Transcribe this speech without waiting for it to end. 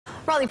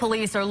Raleigh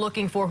police are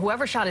looking for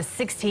whoever shot a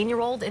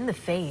 16-year-old in the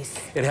face.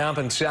 It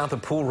happened south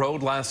of Pool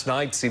Road last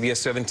night.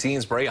 CBS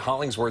 17's Brea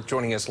Hollingsworth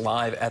joining us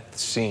live at the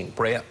scene.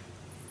 Brea.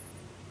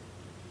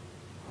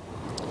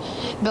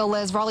 Bill,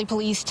 Liz, Raleigh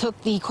police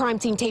took the crime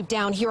scene tape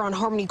down here on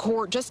Harmony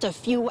Court just a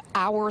few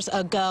hours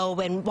ago.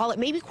 And while it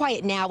may be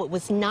quiet now, it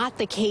was not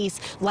the case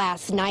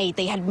last night.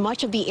 They had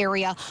much of the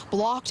area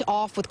blocked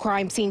off with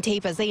crime scene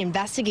tape as they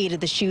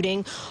investigated the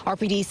shooting.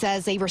 RPD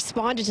says they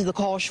responded to the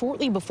call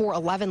shortly before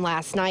 11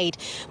 last night.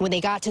 When they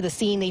got to the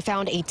scene, they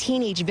found a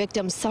teenage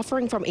victim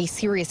suffering from a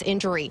serious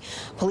injury.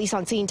 Police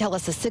on scene tell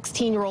us the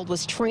 16-year-old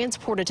was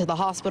transported to the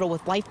hospital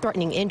with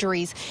life-threatening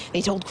injuries.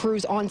 They told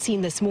crews on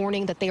scene this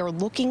morning that they are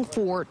looking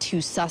for two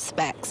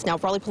suspects. Now,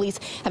 Raleigh police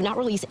have not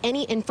released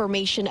any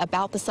information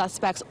about the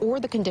suspects or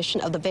the condition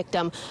of the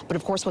victim, but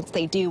of course, once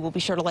they do, we'll be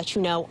sure to let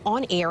you know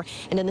on air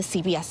and in the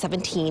CBS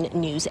 17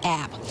 News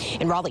app.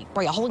 In Raleigh,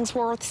 Brea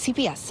Hollingsworth,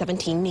 CBS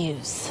 17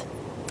 News.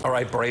 All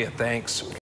right, Brea, thanks.